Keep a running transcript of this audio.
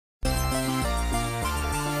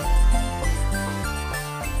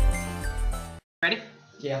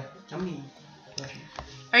Yeah. How many?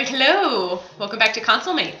 Alright, hello! Welcome back to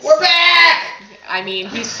Console Mates. We're back! I mean,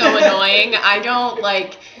 he's so annoying. I don't,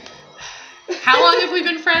 like... How long have we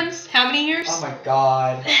been friends? How many years? Oh my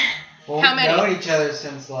god. Well, How we've many? known each other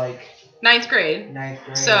since, like... 9th grade. 9th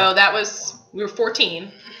grade. So that was... We were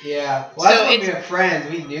 14. Yeah. Well, that's So when we were friends.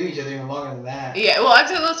 We knew each other even longer than that. Yeah, well, I've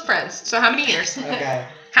said those friends. So how many years? Okay.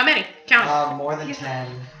 How many? Count. More than 10.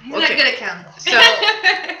 He's not good at counting. So,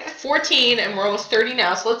 14, and we're almost 30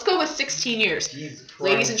 now, so let's go with 16 years. Jesus Christ.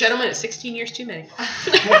 Ladies and gentlemen, it's 16 years too many.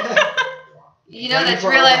 You know that's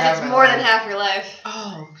real life, it's more than half your life.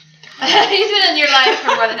 Oh. He's been in your life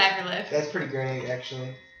for more than half your life. That's pretty great,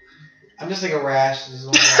 actually. I'm just like a rash. Just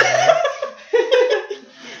one guy.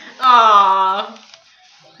 Aww.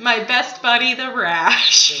 My best buddy, the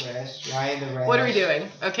Rash. The rash. Ryan the rash. What are we doing?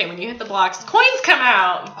 Okay, when you hit the blocks, coins come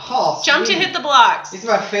out. Oh, Jump to sweet. hit the blocks. These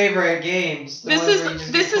are my favorite games. This is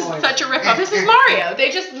such a ripoff. This is Mario. They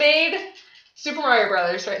just made Super Mario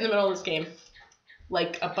Brothers right in the middle of this game,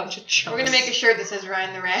 like a bunch of chumps. We're gonna make a shirt that says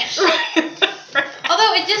Ryan the Rash.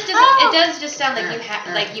 Although it just doesn't, it does just sound like you have,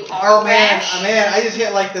 like you are. Oh man, Rash. I just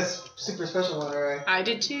hit like this super special one already. I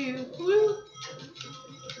did too. Woo.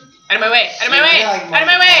 Out of my way! Out of my way! Yeah, like Out of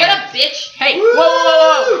my way! Shut up, bitch! Hey! Woo! Whoa!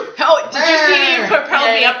 Whoa! Whoa! Oh, did you see you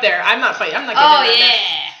propelled me Yeah. up there? I'm not fighting. I'm not Oh getting in yeah!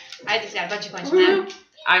 there. I just got a bunch of points Woo. now.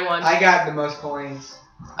 I won. I got the most coins.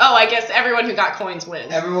 Oh, I guess everyone who got coins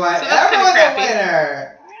wins. Everyone, So that's kinda everyone's a crappy.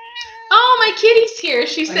 winner. Oh, my kitty's here.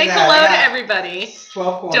 She's Look saying at that, hello yeah. to everybody.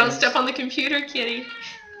 12 coins. Don't step on the computer, kitty.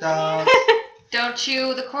 Don't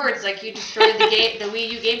chew the cords like you destroyed the game, the Wii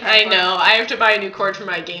U gamepad. I cords. know. I have to buy a new cord for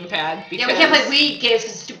my gamepad. Yeah, we can't play Wii games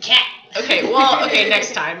because it's stupid cat. Okay, well, okay,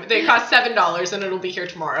 next time. They cost $7 and it'll be here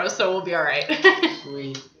tomorrow, so we'll be alright.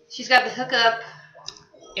 Sweet. She's got the hookup.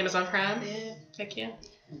 Amazon Prime? Yeah. Heck yeah.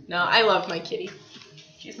 No, I love my kitty.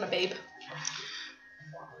 She's my babe.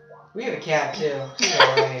 We have a cat too. She's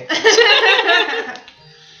alright.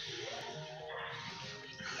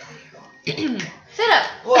 Sit up.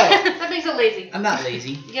 What? Stop being so lazy. I'm not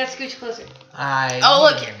lazy. You gotta scooch closer. Oh,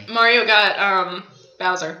 look. Mario got,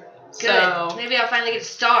 Bowser. Good. So, Maybe I'll finally get a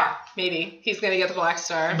star. maybe. He's gonna get the Black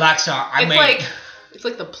Star. Black Star. I It's win. like, it's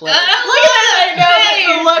like the play. Look Look at that!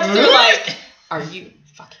 I know, the looks are like, are you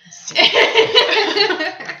fucking serious?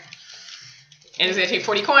 And it's gonna take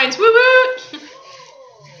 40 coins. Woo woo!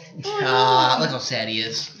 Look how sad he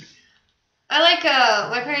is. I like,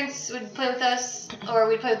 my parents would play with us, or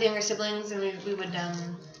we'd play with the younger siblings, and we would,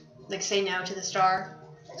 like, say no to the star,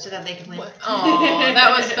 so that they could win. Oh, that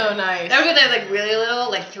was so nice. That would be like really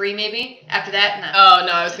little, like 3 maybe. After that, no. Oh,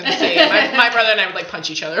 no, I was gonna say, my brother and I would, like, punch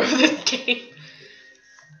each other over this game.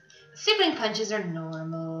 Sibling punches are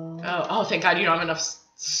normal. Oh, thank God you don't have enough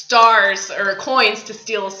stars, or coins to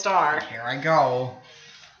steal a star. Here I go.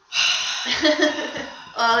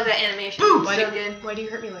 Oh, look at that animation. Boom. Why So do, good. why do you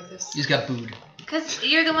hurt me like this? You just got booed. Because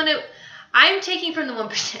you're the one who... I'm taking from the 1%. And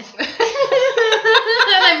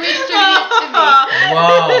I'm redistributing it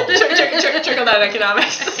to me. Whoa. Trickle down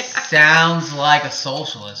economics. Sounds like a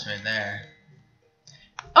socialist right there.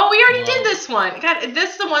 Oh, we already Whoa. did this one. God,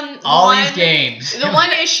 this is the one. All these games. The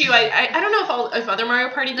one issue, I don't know if other Mario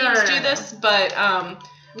Party games No. do this, but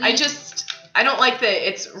I don't like that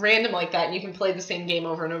it's random like that and you can play the same game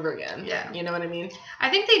over and over again. Yeah. You know what I mean? I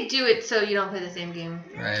think they do it so you don't play the same game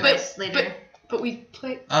Right. twice later. But we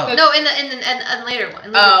play. Oh. No, in the later one.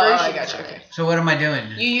 In later Oh, I versions gotcha. of it. Okay. So what am I doing?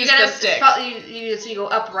 You use gotta the stick. So you go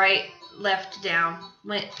up, right, left, down.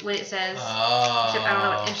 When it says. Except I don't know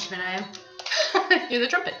what Oh. instrument I am. You're the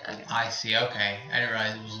trumpet. Okay. I see. Okay. I didn't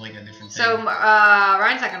realize it was like a different thing. So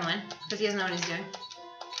Ryan's not gonna win because he doesn't know what he's doing.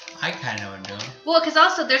 I kind of know what I'm doing. Well, because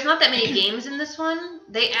also there's not that many games in this one.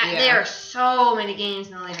 There are so many games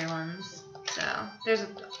in the later ones, so there's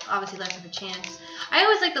obviously less of a chance. I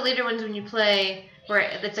always like the later ones when you play where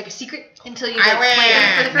it's like a secret until you like, play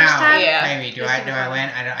them for the first time. Yeah. Maybe. Do I win?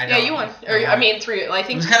 I don't. Yeah, you won. Or I mean, 3. I I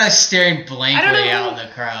think. was kind of staring blankly know. out in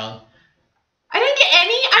the crowd. I didn't get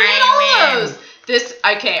any. I hit all those. This.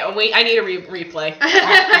 Okay. Oh wait. I need a replay. Like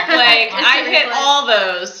I hit replay. all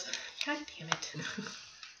those. God damn it.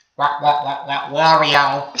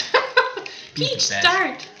 Wario. Peach,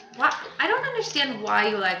 start. What? I don't understand why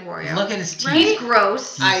you like Wario. Look at his teeth. He's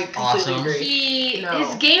gross. I completely awesome. agree. No.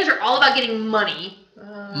 His games are all about getting money.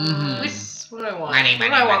 Mhm. What do I want? Money, what do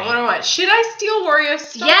money, I want? money. What do I want? Should I steal Wario's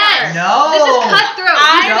star? Yes. No. This is cutthroat.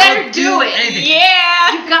 I You better don't do do it. anything.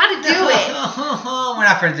 Yeah. You gotta do it. We're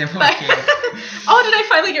not friends anymore. Oh, did I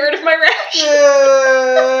finally get rid of my rash?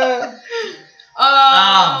 Yeah.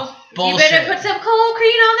 Oh. Bullshit. You better put some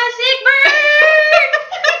concrete on that sick bird.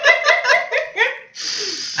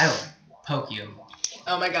 I will poke you.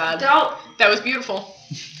 Oh my god. Don't. That was beautiful.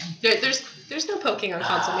 There's no poking on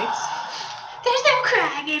console mates. There's no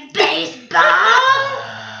crying in baseball.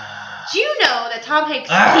 Do you know that Tom Hanks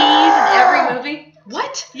pees in every movie?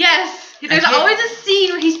 What? Yes. There's always a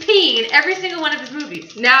scene where he's peeing in every single one of his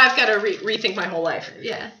movies. Now I've got to rethink my whole life.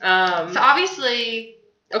 Yeah. So obviously.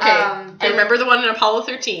 Okay. I remember the one in Apollo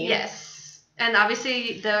 13. Yes. And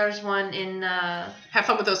obviously there's one in. Have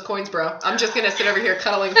fun with those coins, bro. I'm just gonna sit over here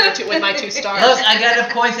cuddling with my 2 stars. Look, I got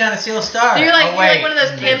enough coins now to steal a star. You're like, oh, you're like one of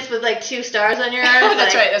those pimps with like 2 stars on your arm.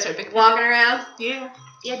 That's like, right. That's right. Big Walking around. Yeah.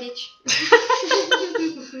 Yeah, bitch.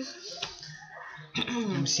 I'm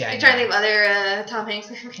I'm trying to think of other Tom Hanks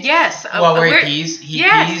movies. Yes. Well, where he pees. He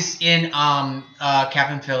yes. pees in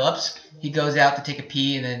Captain Phillips. He goes out to take a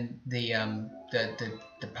pee, and then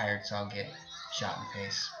the pirates all get shot in the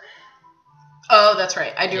face. Oh, that's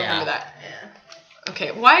right. I do Yeah. remember that. Yeah.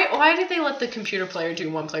 Okay. Why did they let the computer player do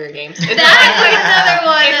 1-player games? That's like another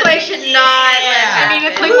one It's that like- they should not let I mean,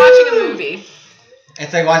 it's happen. like watching a movie.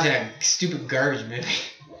 It's like watching a stupid garbage movie.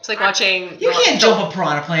 It's like watching. You can't jump up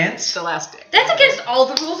piranha plants. The last day. That's against all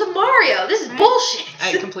the rules of Mario. This is bullshit.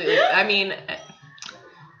 I completely. I mean.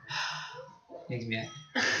 Makes me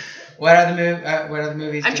mad. What other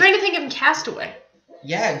movies? I'm trying to think of Castaway.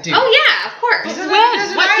 Yeah, dude. Oh yeah, of course. This is When?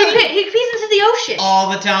 like- What? He pees into the ocean. all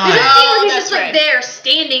the There's time. a scene where he's that's just like right. there,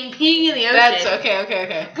 standing, peeing in the ocean. That's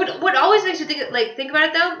okay. What always makes me think about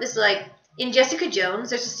it though is like in Jessica Jones,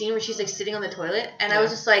 there's a scene where she's like sitting on the toilet, and I was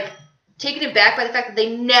just like taken aback by the fact that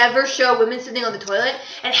they never show women sitting on the toilet,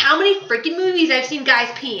 and how many freaking movies I've seen guys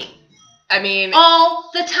peeing I mean. all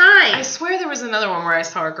the time. I swear there was another one where I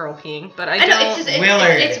saw a girl peeing, but I I know don't. it's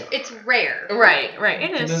Willard. it's rare. Right.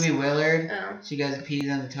 It The is. movie Willard. Oh. She goes and pees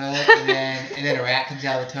on the toilet, and then a rat comes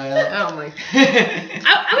out of the toilet. Oh my.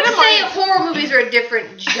 I would say horror movies are a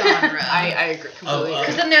different genre. I agree completely.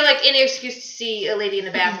 Because then they're like any excuse to see a lady in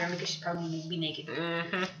the bathroom because she'd probably be naked.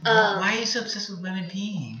 Mhm. Why are you so obsessed with women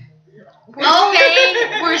peeing?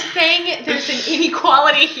 We're saying there's an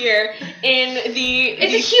inequality here in the.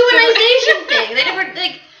 It's a humanization thing. They never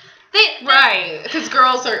like they Right, because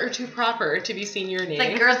girls are too proper to be seen urinating.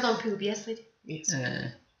 like girls don't poop. Yes, they do. Yes.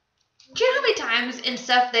 Do you know how many times in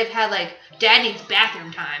stuff they've had like dad needs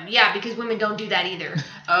bathroom time? Yeah, because women don't do that either.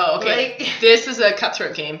 Oh, okay. Like- This is a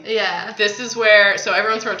cutthroat game. Yeah. This is where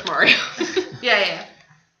everyone throw it to Mario, Yeah.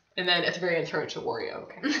 and then at the very end throw it to Wario.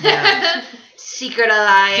 Okay. Yeah. Secret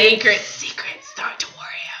alliance. Secrets. Throw it to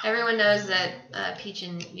Wario. Everyone knows that Peach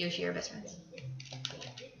and Yoshi are best friends.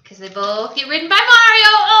 Because they both get ridden by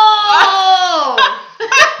Mario. Oh!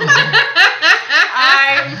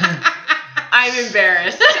 I'm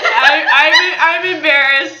embarrassed. I'm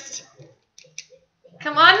embarrassed.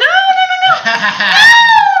 Come on, no! Come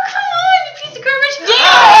on, you piece of garbage!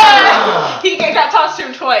 Yeah! He got tossed to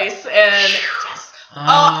him twice, and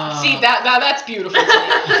see that's beautiful. To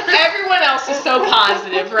me. Everyone else is so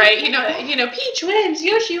positive, right? You know, Peach wins,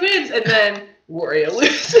 Yoshi wins, and then Wario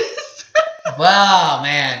loses. Wow,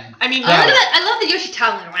 man. I mean, I love that Yoshi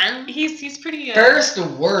toddling around. he's pretty. First to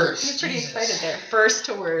worst. He's pretty excited there. First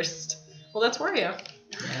to worst. Well, that's Wario.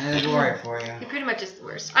 And there's Wario for you. He pretty much is the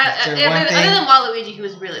worst. there Other one thing- than Waluigi, who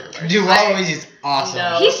was really the worst. Dude, Waluigi's awesome.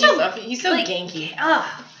 No, He's so like, ganky. Ugh.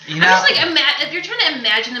 You I'm know, just like, if you're trying to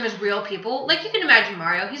imagine them as real people, like you can imagine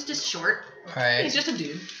Mario, he's just short. right. He's just a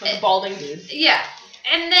dude, like a balding dude. Yeah.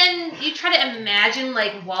 And then you try to imagine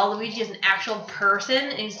like Waluigi as an actual person,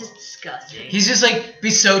 and he's just disgusting. He's just like be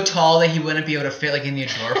so tall that he wouldn't be able to fit like in the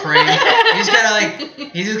door frame. He's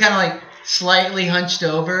just kind of like slightly hunched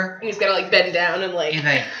over. And he's gotta like bend down and like He's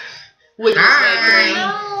like, wiggle his legs around.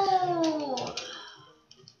 No.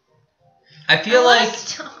 I feel like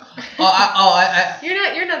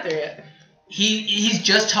You're not there yet. he's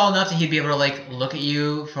just tall enough that he'd be able to like look at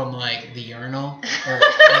you from like the urinal or the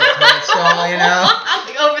toilet stall, you know,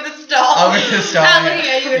 Over the stall. over the stall. Not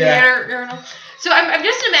looking at you in Yeah. the urinal. So I'm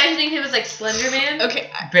just imagining him as like Slender Man. Okay.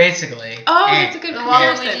 Basically. Oh, Eh. that's a good The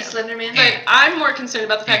comparison. Waluigi Slender Man. But I'm more concerned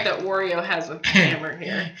about the fact that Wario has a hammer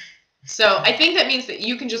here. So I think that means that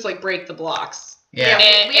you can just like break the blocks. Yeah.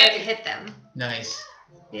 we have and- to hit them. Nice.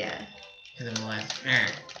 Yeah. Hit them left.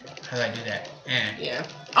 How do I do that? Yeah.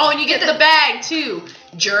 Oh, and you get the bag too,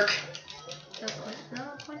 jerk.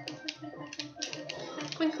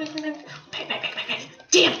 Clink, clink, clink, clink. Bang, bang, bang, bang, bang.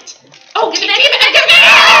 Damn it! Oh, give me that!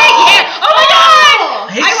 Yeah! Oh my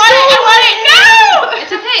God! He's I want it! No!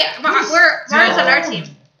 It's okay. Mario's on our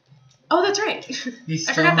team. Oh, that's right. He's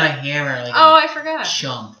I throwing forgot my that. hammer like Oh, a I forgot.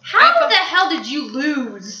 chump. How the hell did you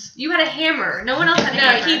lose? You had a hammer. No one else had a No,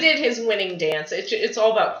 hammer. he did his winning dance. It's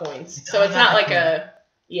all about coins. It's So all it's not about like a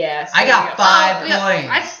yeah. So I got you 5 yeah,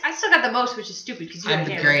 coins. I still got the most, which is stupid because you I'm had a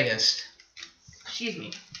the hammer. greatest. Excuse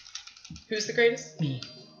me. Who's the greatest? Me.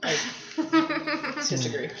 I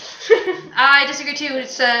disagree. I disagree too.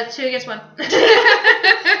 It's 2 against 1.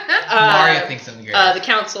 Mario thinks I'm the greatest. The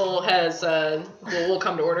council has will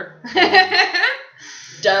come to order.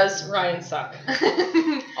 Does Ryan suck?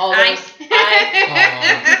 All those. Ice.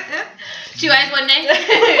 2 ayes, 1 nay.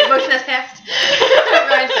 Motion has passed.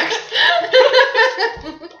 Ryan sucks.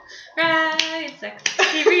 Ryan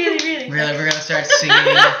sucks. He really, really sucks. Really, we're gonna start singing.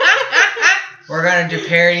 We're gonna do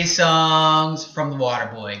parody songs from The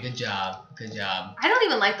Waterboy. Good job. Good job. I don't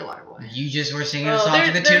even like the Waterboy. You just were singing a Well, song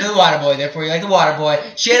to the tune of The Waterboy, therefore you like The Waterboy.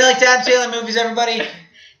 Shayla likes Adam Sandler movies, everybody.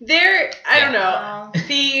 I don't know.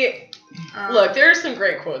 Oh. Look, there are some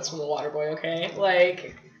great quotes from The Waterboy. Okay,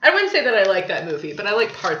 like I wouldn't say that I like that movie, but I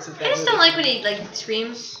like parts of that. I just movie. don't like when he like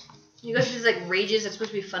screams. He goes through these like rages that's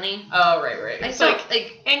supposed to be funny. Oh right. I It's still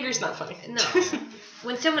like angry's not funny. no.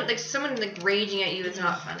 When someone raging at you, it's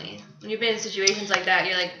not funny. When you've been in situations like that,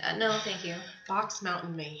 you're like, no, thank you. Box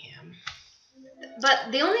Mountain Mayhem.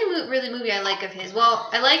 But the only really movie I like of his, well,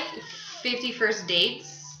 I like 50 First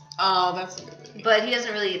Dates, Oh, that's a good movie. but he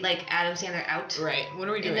doesn't really like Adam Sandler out. Right. What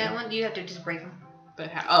are we In doing? that one, you have to just break him.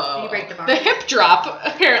 Oh, You break the bar. The hip drop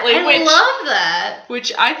apparently, I love that.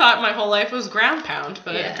 which I thought my whole life was ground pound,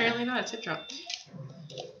 but Yeah. apparently not. It's hip drop.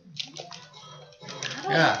 How do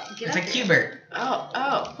I Yeah, get it's up a there? Cubert.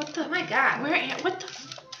 Oh, what the? Oh my god. What the?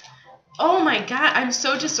 Oh my god, I'm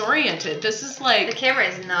so disoriented. This is The like camera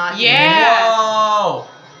is not. Yeah. Whoa!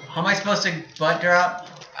 How am I supposed to butt drop?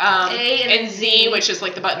 A and and Z, which is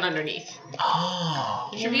like the button underneath. Oh.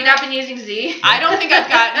 Have you not been using Z? I don't think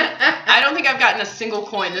I've gotten a single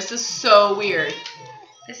coin. This is so weird.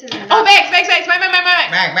 This is not. Oh, bags, my.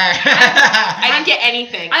 Back, back. I didn't get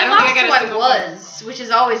anything. I don't lost think I got a what single coin. was, which is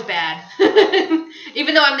always bad.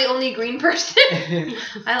 Even though I'm the only green person,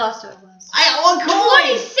 I lost what was. I got one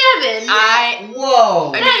coin! 27.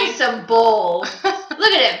 Whoa! That is some bull.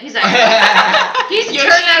 Look at him. He's like, he needs to Yoshi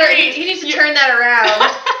turn that. agrees. He needs to turn that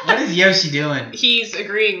around. What is Yoshi doing? He's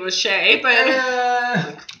agreeing with Shay, but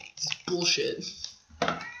it's bullshit.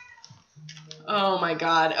 Oh my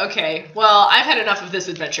god. Okay. Well, I've had enough of this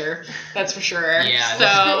adventure. That's for sure. Yeah,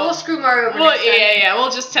 So We'll screw Mario over well, next time. yeah.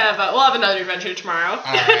 We'll just have we'll have another adventure tomorrow.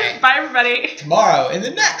 All right. Bye, everybody. Tomorrow in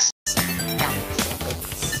the next